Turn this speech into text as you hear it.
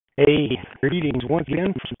Hey, greetings once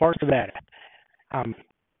again from Sparks, Nevada. I'm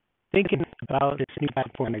thinking about this new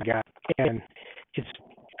platform I got, and it's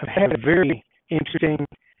I've had a very interesting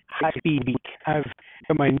high-speed week. I've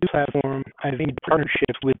got my new platform. I've made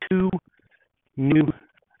partnerships with two new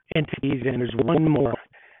entities, and there's one more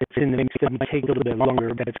that's in the mix that might take a little bit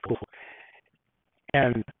longer, but it's cool.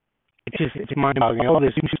 And it's mind-boggling. All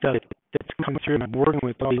this new stuff that's coming through, and I'm working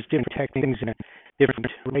with all these different tech things and different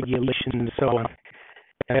regulations and so on.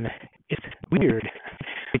 And it's weird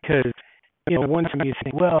because, one time you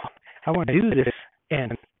think, well, I want to do this,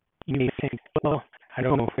 and you may think, well, I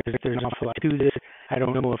don't know if there's an awful lot to this. I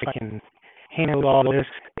don't know if I can handle all this.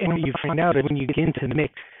 And what you find out is when you get into the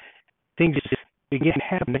mix, things just begin to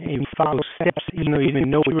happen, and you follow steps, even though you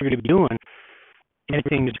didn't know what you were going to be doing, and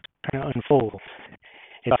everything just kind of unfolds.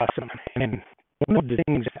 It's awesome. And one of the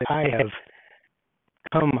things that I have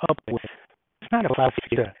come up with, it's not a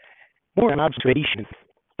philosophy, it's more an observation.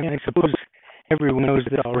 And I suppose everyone knows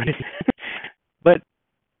that already. But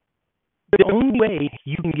the only way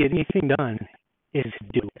you can get anything done is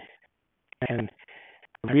to do it. And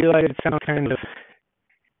I realize it sounds kind of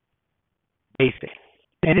basic.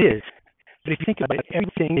 And it is. But if you think about it,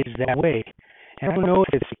 everything is that way. And I don't know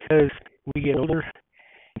if it's because we get older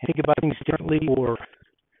and think about things differently, or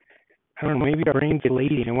I don't know, maybe our brains get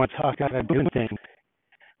lazy and want to talk out of doing things.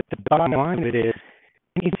 But the bottom line of it is,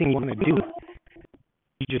 anything you want to do,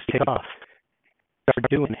 you just take off. Start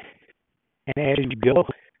doing it. And as you go,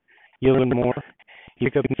 you'll learn more,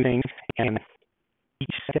 you pick up new things, and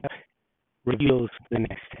each step reveals the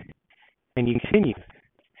next. And you continue.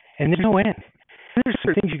 And there's no end. There's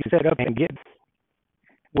certain things you can set up and get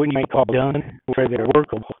what you might call done, where they're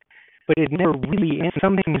workable. But it never really ends.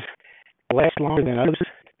 Some things last longer than others.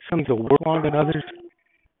 Some things will work longer than others.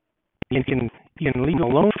 You can leave them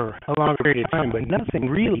alone for a longer period of time, but nothing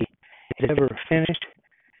really is ever finished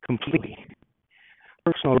completely.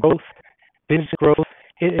 Personal growth, business growth,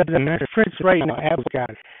 it doesn't matter. For instance, right now, Apple's got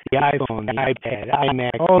the iPhone, the iPad,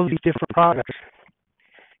 iMac, all these different products.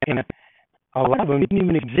 And a lot of them didn't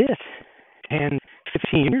even exist 10,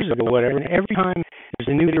 15 years ago, whatever. And every time there's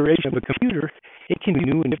a new iteration of a computer, it can do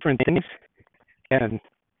new and different things. And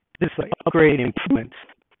this upgrade improvements,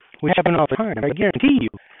 which happen all the time. I guarantee you,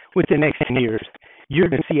 within the next 10 years, you're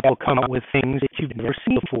going to see Apple come up with things that you've never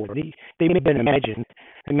seen before. They may have been imagined.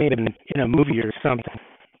 They may have been in a movie or something,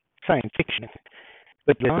 science fiction.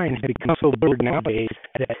 But design has become so blurred nowadays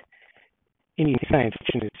that any science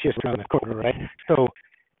fiction is just around the corner, right? So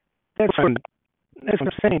that's what I'm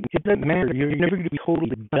saying. It doesn't matter. You're never going to be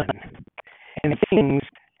totally done. And things,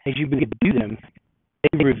 as you begin to do them,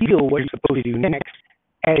 they reveal what you're supposed to do next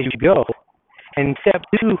as you go. And step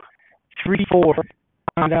 2, 3, 4,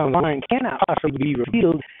 on down the line cannot possibly be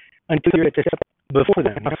revealed until you're at the step before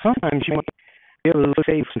them. Now, sometimes you might be able to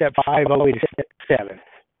say step 5 all the way to step 7.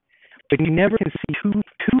 But you never can see too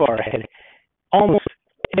far ahead. Almost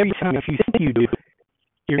every time, if you think you do,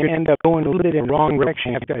 you're going to end up going a little bit in the wrong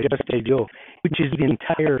direction after just as you go, which is the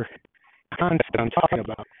entire concept I'm talking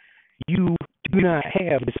about. You do not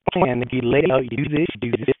have this plan that you lay out, you do this,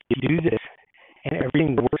 you do this, you do this, and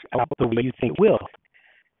everything works out the way you think it will.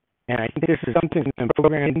 And I think this is something that's been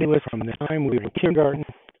programmed into us from the time we were in kindergarten.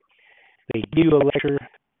 They give you a lecture,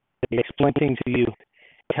 they explain things to you,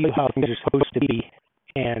 tell you how things are supposed to be,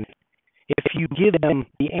 and if you give them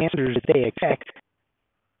the answers that they expect,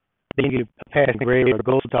 then you get a passing grade or a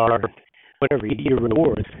gold star or whatever, you get your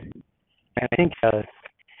rewards. And I think the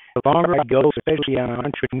longer I go, especially on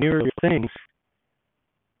entrepreneurial things,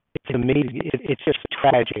 it's amazing. It's just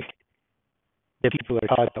tragic that people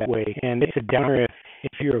are taught that way. And it's a downer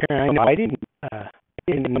if you're a parent. I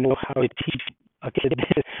didn't know how to teach a kid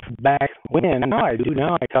back when. Now I do.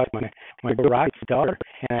 Now I taught my Rock's daughter,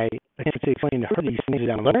 and I have to explain to her these things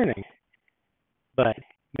that I'm learning. But,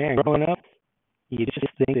 man, growing up, you just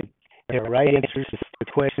think that there are right answers to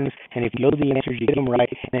the questions, and if you know the answers, you get them right,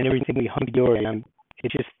 and then everything will be hunky-dory.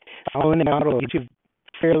 It's just following the model gets you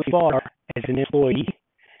fairly far as an employee,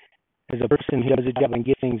 as a person who does a job and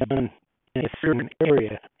gets things done in a certain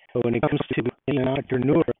area. But when it comes to being an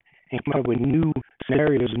entrepreneur and come up with new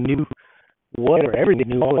scenarios, new whatever, everything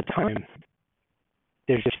new all the time,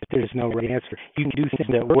 there's no right answer. You can do things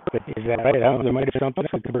that work, but is that right? I don't know, there might be something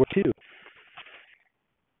else that could work too.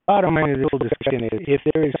 Bottom line of this whole discussion is, if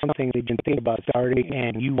there is something that you've been thinking about starting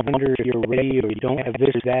and you wonder if you're ready or you don't have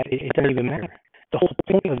this or that, it doesn't even matter. The whole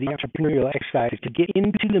point of the entrepreneurial exercise is to get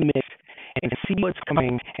into the mix and see what's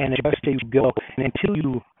coming and adjust as you go. And until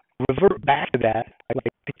you revert back to that, like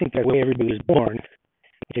I think that's the way everybody was born,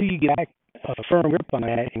 until you get back a firm grip on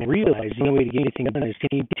that and realize the only way to get anything done is to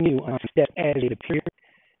continue on step as it appears,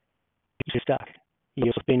 you're stuck.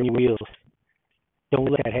 you'll spin your wheels. Don't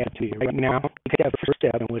let that happen to you. Right now, take that first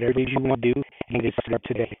step and whatever it is you want to do, and get started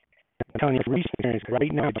today. I'm telling you, from experience,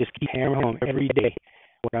 right now, just keep hammering home every day.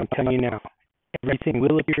 What I'm telling you now, everything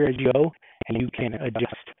will appear as you go, and you can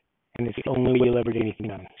adjust. And it's the only way you'll ever get anything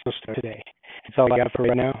done. So start today. That's all I got for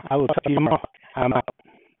right now. I will talk to you tomorrow. I'm out.